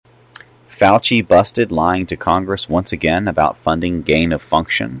Fauci busted lying to Congress once again about funding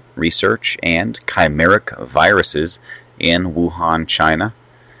gain-of-function research and chimeric viruses in Wuhan, China.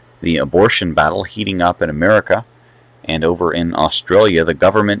 The abortion battle heating up in America, and over in Australia, the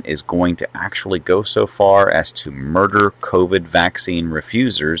government is going to actually go so far as to murder COVID vaccine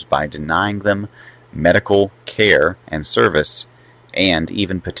refusers by denying them medical care and service, and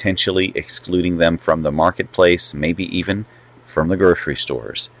even potentially excluding them from the marketplace, maybe even from the grocery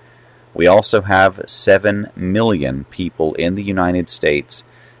stores. We also have 7 million people in the United States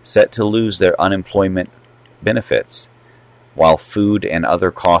set to lose their unemployment benefits, while food and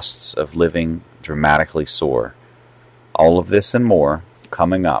other costs of living dramatically soar. All of this and more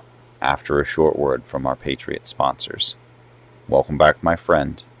coming up after a short word from our Patriot sponsors. Welcome back, my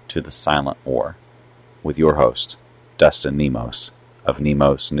friend, to the Silent War with your host, Dustin Nemos of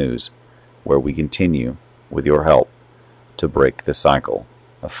Nemos News, where we continue, with your help, to break the cycle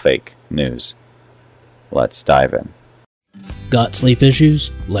of fake news. Let's dive in. Got sleep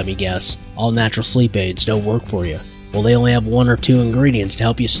issues? Let me guess. All natural sleep aids don't work for you. Well, they only have 1 or 2 ingredients to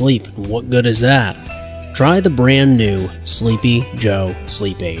help you sleep. What good is that? Try the brand new Sleepy Joe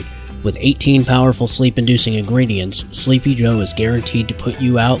Sleep Aid. With 18 powerful sleep-inducing ingredients, Sleepy Joe is guaranteed to put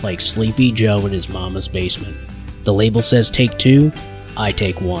you out like Sleepy Joe in his mama's basement. The label says take 2, I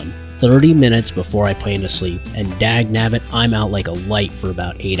take 1. 30 minutes before I plan to sleep, and dagnabbit, I'm out like a light for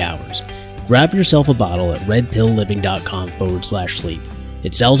about 8 hours. Grab yourself a bottle at redpillliving.com/sleep.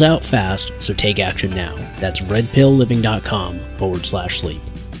 It sells out fast, so take action now. That's redpillliving.com/sleep.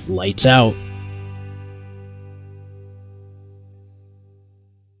 Lights out.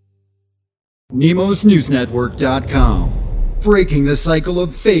 NemosNewsNetwork.com. Breaking the cycle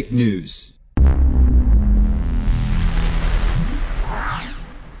of fake news.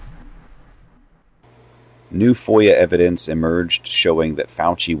 New FOIA evidence emerged showing that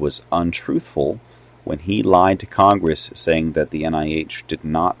Fauci was untruthful when he lied to Congress saying that the NIH did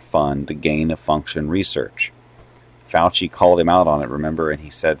not fund gain-of-function research. Fauci called him out on it, remember, and he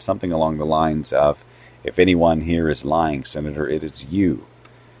said something along the lines of, "If anyone here is lying, Senator, it is you."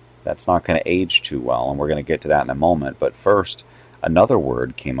 That's not going to age too well, and we're going to get to that in a moment. But first, another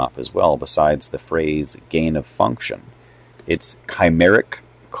word came up as well besides the phrase gain-of-function. It's chimeric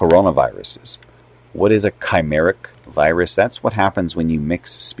coronaviruses. What is a chimeric virus? That's what happens when you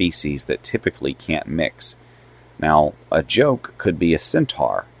mix species that typically can't mix. Now, a joke could be a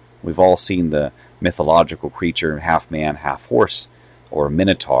centaur. We've all seen the mythological creature, half man, half horse, or a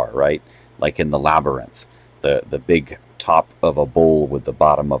minotaur, right? Like in the Labyrinth, the big top of a bull with the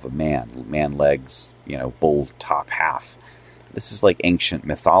bottom of a man legs, bull top half. This is like ancient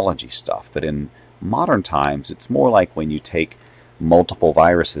mythology stuff, but in modern times, it's more like when you take multiple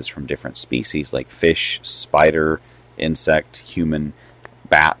viruses from different species like fish, spider, insect, human,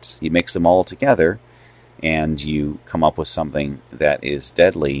 bat. You mix them all together and you come up with something that is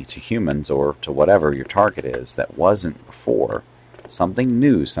deadly to humans or to whatever your target is that wasn't before. Something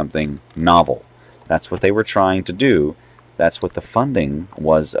new, something novel. That's what they were trying to do. That's what the funding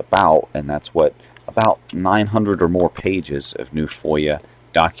was about, and that's what about 900 or more pages of new FOIA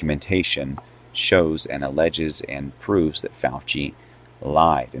documentation shows and alleges and proves that Fauci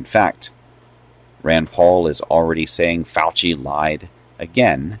lied. In fact, Rand Paul is already saying Fauci lied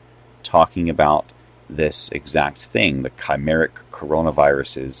again, talking about this exact thing, the chimeric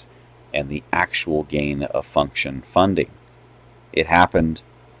coronaviruses and the actual gain-of-function funding. It happened.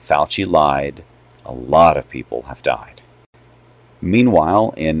 Fauci lied. A lot of people have died.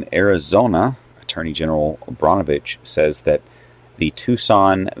 Meanwhile, in Arizona, Attorney General Brnovich says that the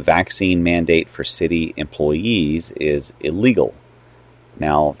Tucson vaccine mandate for city employees is illegal.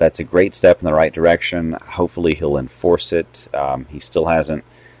 Now, that's a great step in the right direction. Hopefully he'll enforce it. He still hasn't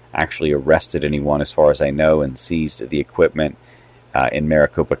actually arrested anyone, as far as I know, and seized the equipment in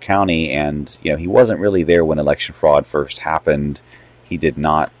Maricopa County. And, he wasn't really there when election fraud first happened. He did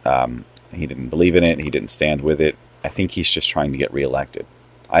not, he didn't believe in it. He didn't stand with it. I think he's just trying to get reelected.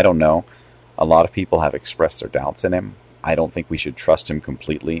 I don't know. A lot of people have expressed their doubts in him. I don't think we should trust him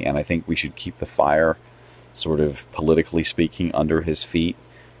completely, and I think we should keep the fire, sort of politically speaking, under his feet.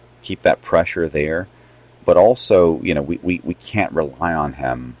 Keep that pressure there. But also, we can't rely on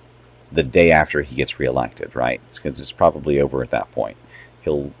him the day after he gets reelected, right? Because it's probably over at that point.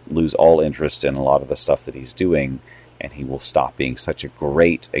 He'll lose all interest in a lot of the stuff that he's doing, and he will stop being such a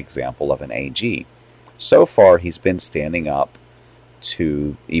great example of an AG. So far, he's been standing up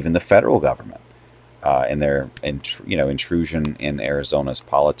to even the federal government in their intrusion in Arizona's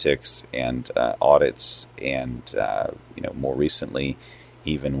politics and audits, and more recently,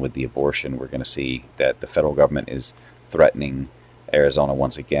 even with the abortion, we're going to see that the federal government is threatening Arizona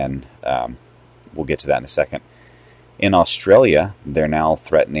once again. We'll get to that in a second. In Australia, they're now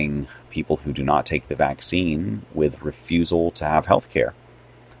threatening people who do not take the vaccine with refusal to have health care.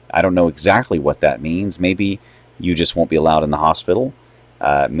 I don't know exactly what that means. Maybe you just won't be allowed in the hospital.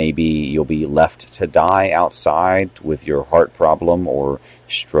 Maybe you'll be left to die outside with your heart problem or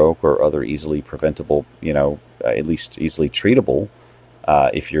stroke or other easily preventable, at least easily treatable,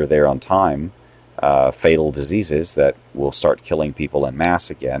 if you're there on time, fatal diseases that will start killing people en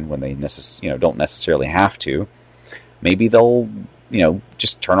masse again when they don't necessarily have to. Maybe they'll,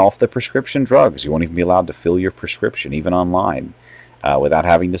 just turn off the prescription drugs. You won't even be allowed to fill your prescription, even online, without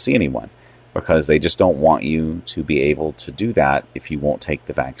having to see anyone, because they just don't want you to be able to do that if you won't take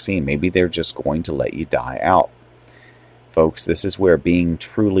the vaccine. Maybe they're just going to let you die out. Folks, this is where being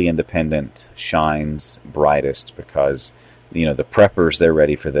truly independent shines brightest, because, the preppers, they're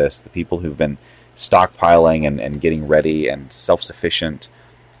ready for this. The people who've been stockpiling and getting ready and self-sufficient,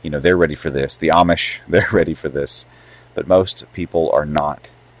 they're ready for this. The Amish, they're ready for this. But most people are not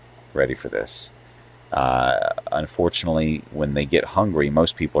ready for this. Unfortunately, when they get hungry,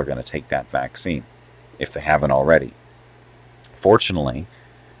 most people are going to take that vaccine, if they haven't already. Fortunately,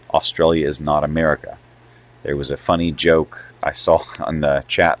 Australia is not America. There was a funny joke I saw on the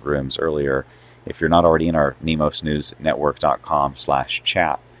chat rooms earlier. If you're not already in our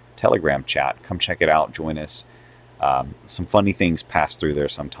nemosnewsnetwork.com/chat, Telegram chat, come check it out, join us. Some funny things pass through there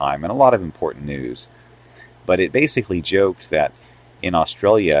sometime, and a lot of important news. But it basically joked that in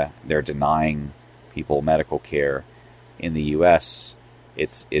Australia, they're denying people medical care. In the U.S.,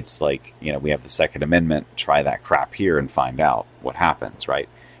 it's like, we have the Second Amendment, try that crap here and find out what happens, right?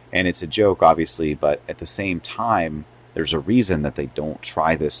 And it's a joke, obviously, but at the same time, there's a reason that they don't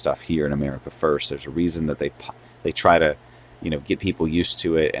try this stuff here in America first. There's a reason that they try to, get people used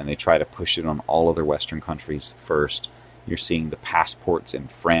to it, and they try to push it on all other Western countries first. You're seeing the passports in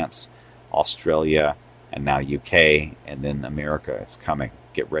France, Australia, and now UK, and then America is coming.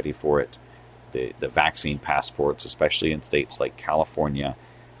 Get ready for it. The vaccine passports, especially in states like California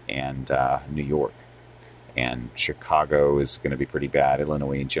and New York. And Chicago is going to be pretty bad,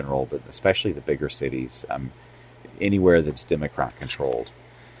 Illinois in general, but especially the bigger cities, anywhere that's Democrat-controlled.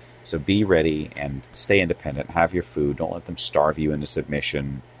 So be ready and stay independent. Have your food. Don't let them starve you into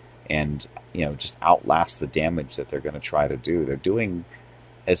submission. And, just outlast the damage that they're going to try to do. They're doing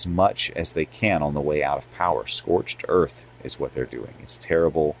as much as they can on the way out of power. Scorched earth is what they're doing. It's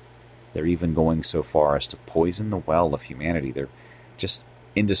terrible. They're even going so far as to poison the well of humanity. They're just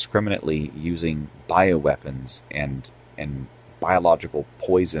indiscriminately using bioweapons and biological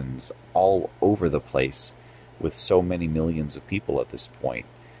poisons all over the place with so many millions of people at this point.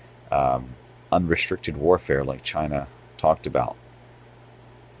 Unrestricted warfare like China talked about.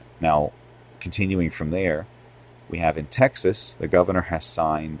 Now, continuing from there, we have in Texas, the governor has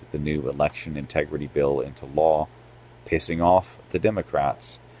signed the new election integrity bill into law, pissing off the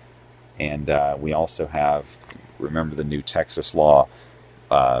Democrats. And we also have, remember the new Texas law,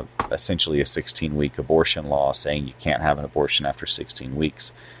 essentially a 16-week abortion law saying you can't have an abortion after 16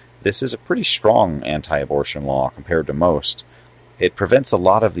 weeks. This is a pretty strong anti-abortion law compared to most. It prevents a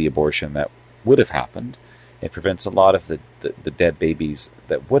lot of the abortion that would have happened. It prevents a lot of the dead babies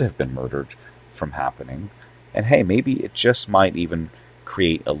that would have been murdered from happening. And hey, maybe it just might even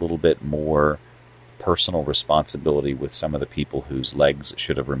create a little bit more personal responsibility with some of the people whose legs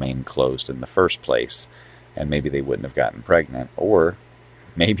should have remained closed in the first place, and maybe they wouldn't have gotten pregnant, or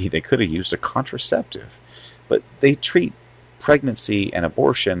maybe they could have used a contraceptive. But they treat pregnancy and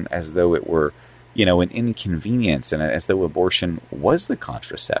abortion as though it were, an inconvenience, and as though abortion was the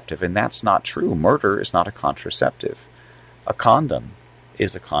contraceptive, and that's not true. Murder is not a contraceptive. A condom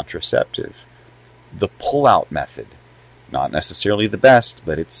is a contraceptive. The pull-out method, not necessarily the best,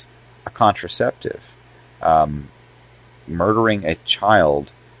 but it's a contraceptive. Murdering a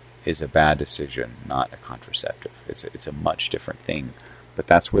child is a bad decision, not a contraceptive. It's a much different thing. But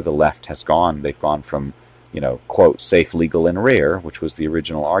that's where the left has gone. They've gone from, quote, safe, legal, and rare, which was the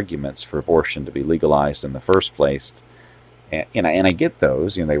original arguments for abortion to be legalized in the first place. And I get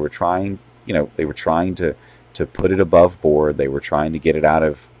those. They were trying, to put it above board. They were trying to get it out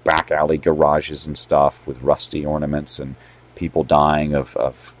of back alley garages and stuff with rusty ornaments and people dying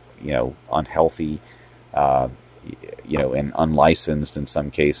of unhealthy, and unlicensed in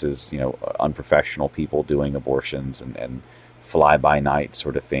some cases, unprofessional people doing abortions and fly-by-night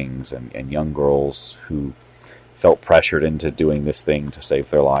sort of things, and young girls who felt pressured into doing this thing to save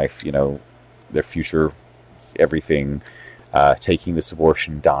their life, their future, everything, taking this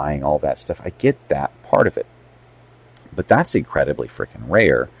abortion, dying, all that stuff. I get that part of it. But that's incredibly freaking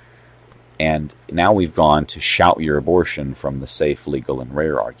rare. And now we've gone to shout your abortion from the safe, legal, and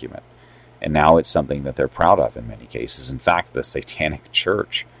rare argument. And now it's something that they're proud of in many cases. In fact, the Satanic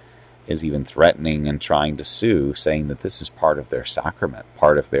Church is even threatening and trying to sue, saying that this is part of their sacrament,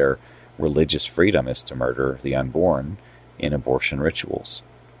 part of their religious freedom is to murder the unborn in abortion rituals,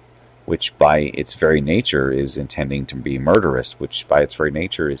 which by its very nature is intending to be murderous, which by its very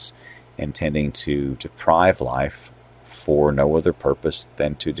nature is intending to deprive life for no other purpose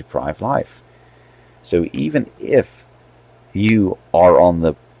than to deprive life. So even if you are on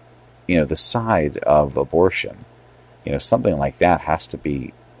the side of abortion, something like that has to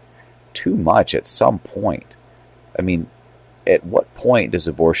be too much at some point. I mean, at what point does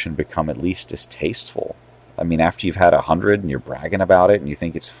abortion become at least distasteful? I mean, after you've had 100 and you're bragging about it and you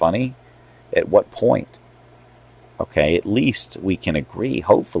think it's funny, at what point? Okay, at least we can agree,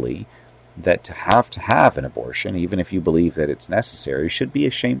 hopefully, that to have an abortion, even if you believe that it's necessary, should be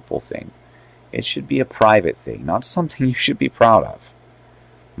a shameful thing. It should be a private thing, not something you should be proud of.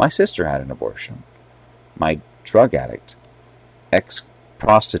 My sister had an abortion. My drug addict,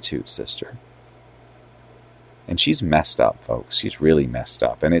 ex-prostitute sister. And she's messed up, folks. She's really messed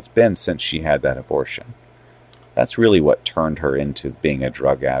up. And it's been since she had that abortion. That's really what turned her into being a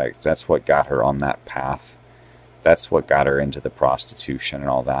drug addict. That's what got her on that path. That's what got her into the prostitution and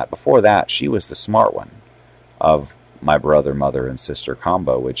all that. Before that, she was the smart one of my brother, mother, and sister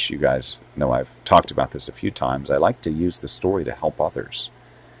combo, which you guys know I've talked about this a few times. I like to use the story to help others.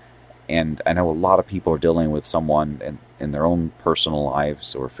 And I know a lot of people are dealing with someone in their own personal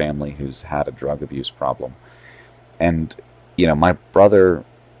lives or family who's had a drug abuse problem. And, my brother,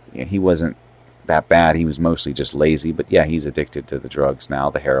 he wasn't that bad. He was mostly just lazy. But, yeah, he's addicted to the drugs now,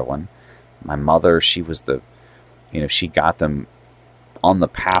 the heroin. My mother, she was she got them on the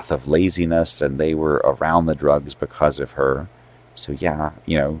path of laziness, and they were around the drugs because of her. So, yeah,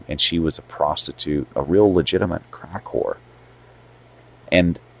 and she was a prostitute, a real legitimate crack whore.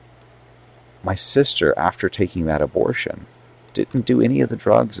 And my sister, after taking that abortion, didn't do any of the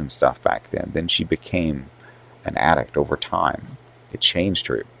drugs and stuff back then. Then she became an addict over time. It changed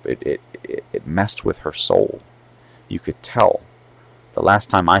her. It messed with her soul. You could tell. The last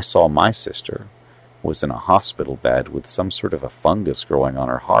time I saw my sister was in a hospital bed with some sort of a fungus growing on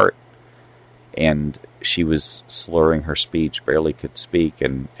her heart. And she was slurring her speech, barely could speak,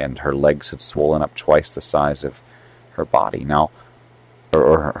 and her legs had swollen up twice the size of her body. Now,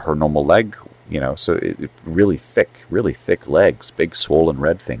 or her normal leg, so it really thick legs, big swollen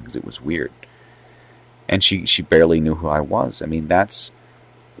red things. It was weird. And she barely knew who I was. I mean, that's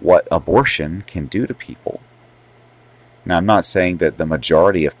what abortion can do to people. Now, I'm not saying that the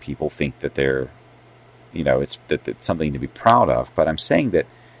majority of people think that they're, it's something to be proud of, but I'm saying that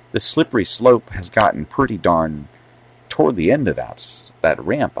the slippery slope has gotten pretty darn toward the end of that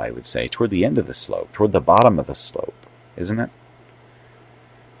ramp, I would say, toward the end of the slope, toward the bottom of the slope, isn't it?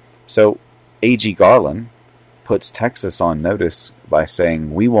 So, A.G. Garland puts Texas on notice by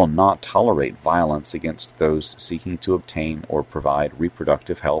saying, "We will not tolerate violence against those seeking to obtain or provide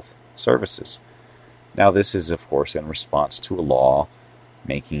reproductive health services." Now, this is, of course, in response to a law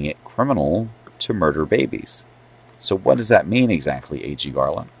making it criminal to murder babies. So what does that mean exactly, A.G.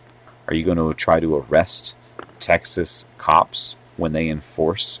 Garland? Are you going to try to arrest Texas cops when they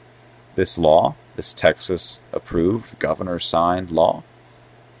enforce this law, this Texas-approved, governor-signed law?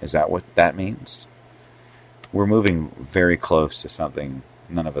 Is that what that means? We're moving very close to something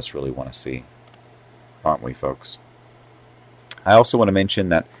none of us really want to see, aren't we, folks? I also want to mention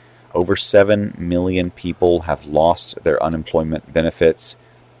that over 7 million people have lost their unemployment benefits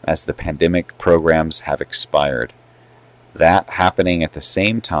as the pandemic programs have expired. That happening at the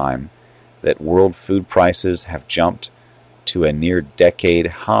same time that world food prices have jumped to a near-decade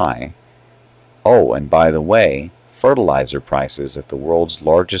high. Oh, and by the way, fertilizer prices at the world's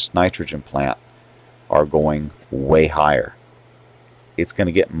largest nitrogen plant are going way higher. It's going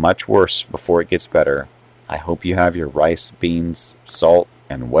to get much worse before it gets better. I hope you have your rice, beans, salt,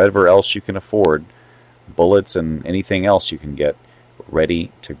 and whatever else you can afford, bullets and anything else you can get,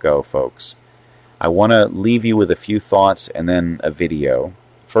 ready to go, folks. I want to leave you with a few thoughts and then a video.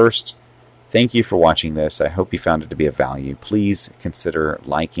 First, thank you for watching this. I hope you found it to be of value. Please consider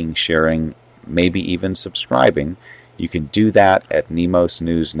liking, sharing, maybe even subscribing. You can do that at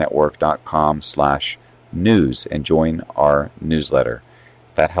nemosnewsnetwork.com/news and join our newsletter.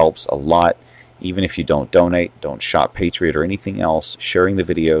 That helps a lot. Even if you don't donate, don't shop Patriot or anything else, sharing the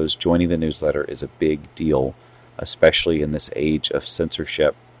videos, joining the newsletter is a big deal, especially in this age of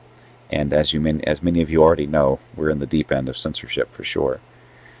censorship. And as many of you already know, we're in the deep end of censorship for sure.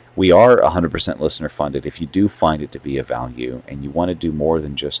 We are 100% listener funded. If you do find it to be of value and you want to do more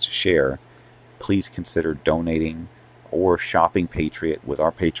than just share, please consider donating or shopping Patriot with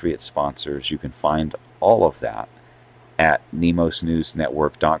our Patriot sponsors. You can find all of that at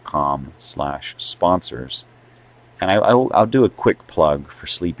nemosnewsnetwork.com/sponsors. And I'll do a quick plug for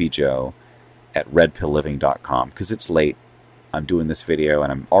Sleepy Joe at redpillliving.com because it's late. I'm doing this video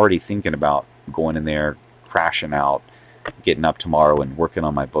and I'm already thinking about going in there, crashing out, getting up tomorrow and working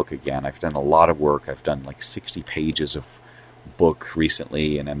on my book again. I've done a lot of work. I've done like 60 pages of book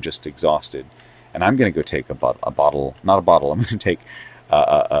recently and I'm just exhausted. And I'm going to go take I'm going to take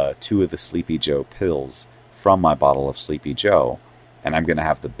 2 of the Sleepy Joe pills from my bottle of Sleepy Joe, and I'm going to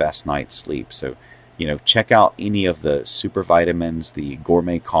have the best night's sleep. So, check out any of the super vitamins, the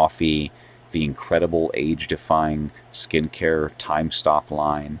gourmet coffee, the incredible age-defying skincare Time Stop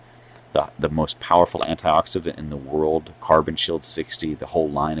line, the most powerful antioxidant in the world, Carbon Shield 60, the whole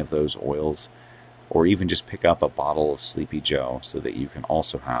line of those oils, or even just pick up a bottle of Sleepy Joe so that you can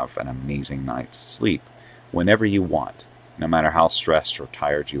also have an amazing night's sleep whenever you want, no matter how stressed or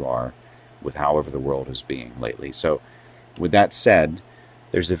tired you are with however the world is being lately. So with that said,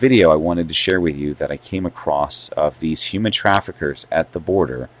 there's a video I wanted to share with you that I came across of these human traffickers at the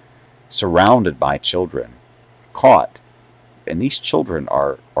border surrounded by children, caught, and these children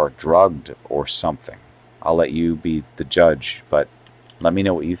are drugged or something. I'll let you be the judge, but let me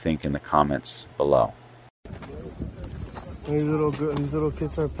know what you think in the comments below. These little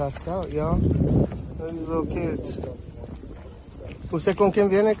kids are passed out, y'all. These little kids. ¿Usted con quién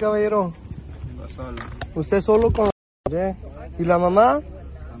viene, caballero? Solo. ¿Usted solo con la... ¿Y la mamá?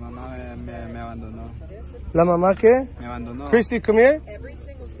 La mamá me abandonó. ¿La mamá qué? Me abandonó. Christy, come here. Every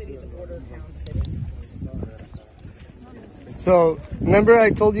single city is a border town city. So, remember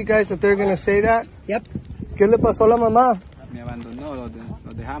I told you guys that they're going to say that? Yep. ¿Qué le pasó a la mamá? Me abandonó, los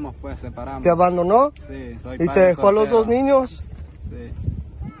dejamos pues, separamos. ¿Te abandonó? Sí, soy ¿Y te padre dejó a los soltero. 2 niños? Sí.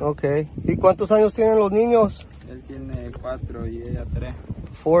 Ok. ¿Y cuántos años tienen los niños? Él tiene 4 y ella 3.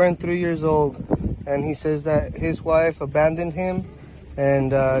 4 and 3 years old. And he says that his wife abandoned him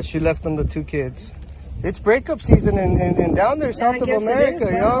and she left him the 2 kids. It's breakup season in down there, South of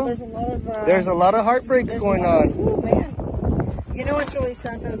America, yo. There's a lot of heartbreaks going on. Oh, man. You know what's really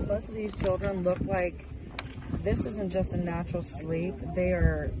sad though is most of these children look like this isn't just a natural sleep. They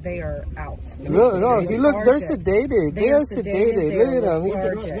are out. Look, they're sedated. They are sedated. Look at them.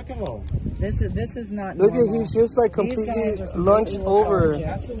 Look at them. This is not Look normal. at he's just like completely These guys are lunched over. lethargic.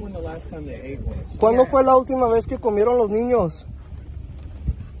 Ask them when the last time they ate was. ¿Cuándo fue la última vez que comieron los niños?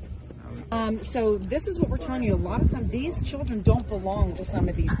 So this is what we're telling you. A lot of times, these children don't belong to some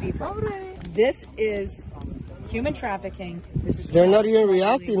of these people. This is human trafficking. This is They're not even child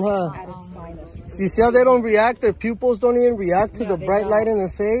reacting, huh? at its finest. You see how they don't react? Their pupils don't even react to No, the they bright light don't. in their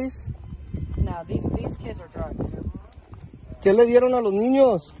face. No, these kids are drugged. ¿Qué le dieron a los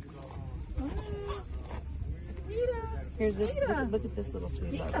niños? Here's this. Look at this little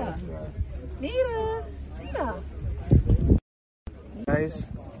sweetheart right here. Guys,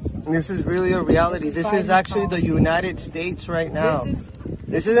 this is really a reality. This is actually the United States right now.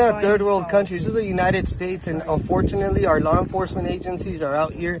 This isn't a third world country. This is the United States, and unfortunately, our law enforcement agencies are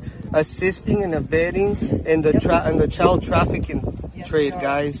out here assisting and abetting in the child trafficking trade,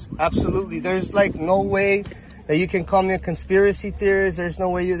 guys. Absolutely, there's like no way that you can call me a conspiracy theorist. There's no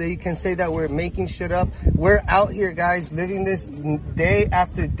way that you can say that we're making shit up. We're out here, guys, living this day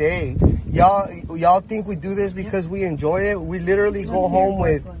after day. Y'all think we do this because we enjoy it? We literally go home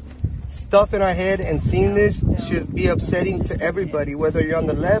with stuff in our head, and seeing this should be upsetting to everybody, whether you're on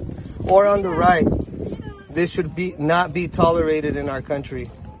the left or on the right. This should not be tolerated in our country.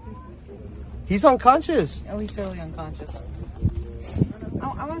 He's unconscious. Oh, he's totally unconscious.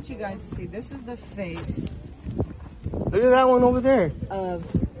 I want you guys to see. This is the face Look at that one over there. of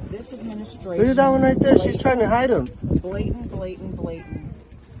this administration. Look at that one right there. She's trying to hide him. Blatant.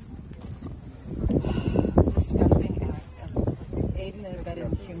 Disgusting act of aiding and abetting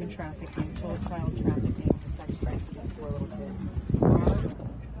in human trafficking, child trafficking, sex trafficking for little kids.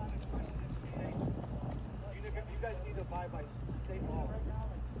 You guys need to abide by state law.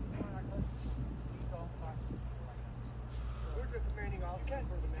 We're the commanding officer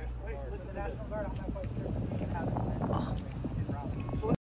for the National Guard. Listen to this.